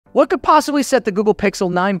What could possibly set the Google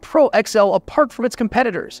Pixel 9 Pro XL apart from its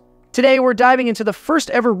competitors? Today, we're diving into the first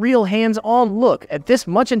ever real hands-on look at this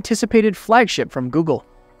much-anticipated flagship from Google.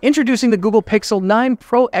 Introducing the Google Pixel 9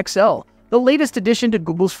 Pro XL, the latest addition to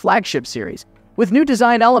Google's flagship series. With new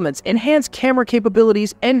design elements, enhanced camera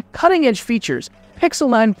capabilities, and cutting-edge features, Pixel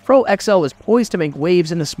 9 Pro XL is poised to make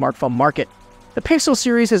waves in the smartphone market. The Pixel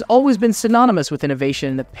series has always been synonymous with innovation,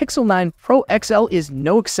 and the Pixel 9 Pro XL is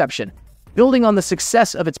no exception. Building on the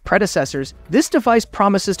success of its predecessors, this device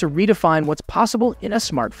promises to redefine what's possible in a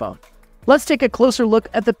smartphone. Let's take a closer look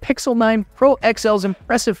at the Pixel 9 Pro XL's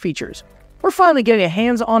impressive features. We're finally getting a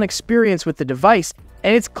hands-on experience with the device,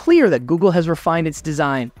 and it's clear that Google has refined its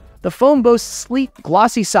design. The phone boasts sleek,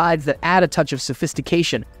 glossy sides that add a touch of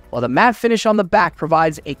sophistication, while the matte finish on the back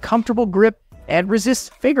provides a comfortable grip and resists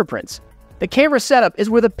fingerprints. The camera setup is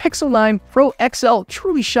where the Pixel 9 Pro XL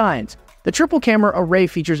truly shines. The triple camera array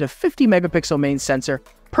features a 50-megapixel main sensor,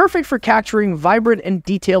 perfect for capturing vibrant and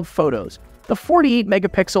detailed photos. The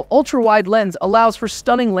 48-megapixel ultra-wide lens allows for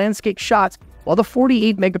stunning landscape shots, while the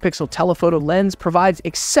 48-megapixel telephoto lens provides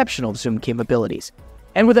exceptional zoom capabilities.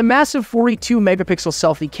 And with a massive 42-megapixel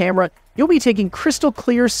selfie camera, you'll be taking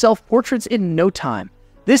crystal-clear self-portraits in no time.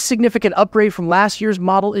 This significant upgrade from last year's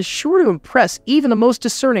model is sure to impress even the most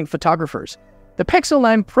discerning photographers. The Pixel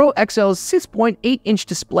 9 Pro XL's 6.8-inch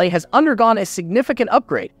display has undergone a significant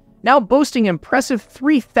upgrade, now boasting an impressive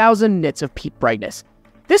 3,000 nits of peak brightness.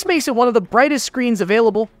 This makes it one of the brightest screens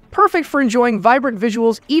available, perfect for enjoying vibrant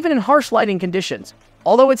visuals even in harsh lighting conditions.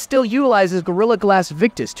 Although it still utilizes Gorilla Glass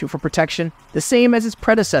Victus 2 for protection, the same as its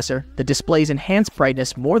predecessor, the display's enhanced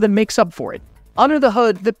brightness more than makes up for it. Under the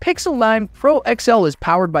hood, the Pixel 9 Pro XL is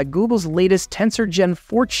powered by Google's latest Tensor Gen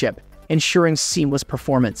 4 chip, ensuring seamless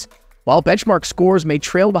performance. While benchmark scores may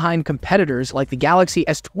trail behind competitors like the Galaxy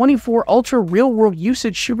S24 Ultra, real-world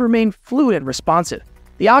usage should remain fluid and responsive.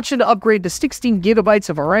 The option to upgrade to 16 GB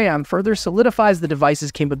of RAM further solidifies the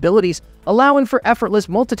device's capabilities, allowing for effortless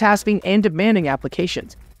multitasking and demanding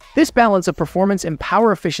applications. This balance of performance and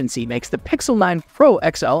power efficiency makes the Pixel 9 Pro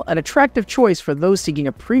XL an attractive choice for those seeking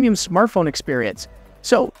a premium smartphone experience.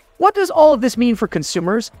 So, what does all of this mean for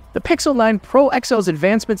consumers? The Pixel 9 Pro XL's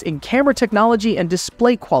advancements in camera technology and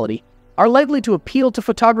display quality are likely to appeal to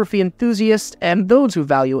photography enthusiasts and those who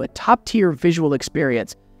value a top-tier visual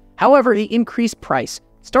experience. However, the increased price,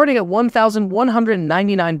 starting at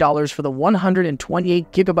 $1,199 for the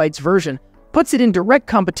 128GB version, puts it in direct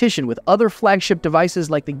competition with other flagship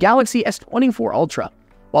devices like the Galaxy S24 Ultra.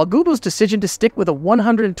 While Google's decision to stick with a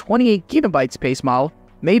 128GB space model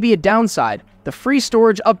may be a downside, the free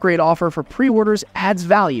storage upgrade offer for pre-orders adds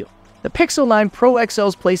value. The Pixel 9 Pro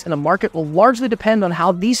XL's place in the market will largely depend on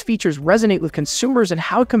how these features resonate with consumers and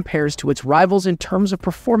how it compares to its rivals in terms of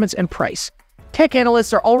performance and price. Tech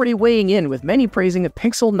analysts are already weighing in, with many praising the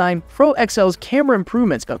Pixel 9 Pro XL's camera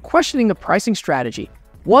improvements but questioning the pricing strategy.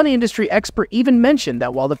 One industry expert even mentioned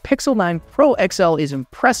that while the Pixel 9 Pro XL is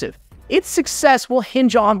impressive, its success will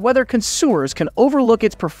hinge on whether consumers can overlook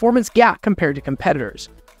its performance gap compared to competitors.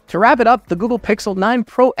 To wrap it up, the Google Pixel 9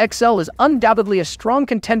 Pro XL is undoubtedly a strong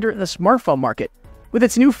contender in the smartphone market. With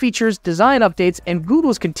its new features, design updates, and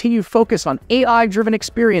Google's continued focus on AI-driven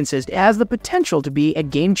experiences, it has the potential to be a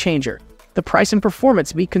game-changer. The price and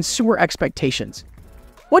performance meet consumer expectations.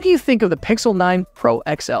 What do you think of the Pixel 9 Pro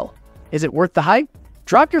XL? Is it worth the hype?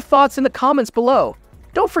 Drop your thoughts in the comments below.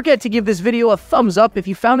 Don't forget to give this video a thumbs up if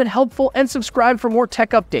you found it helpful and subscribe for more tech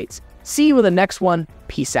updates. See you in the next one.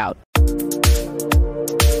 Peace out.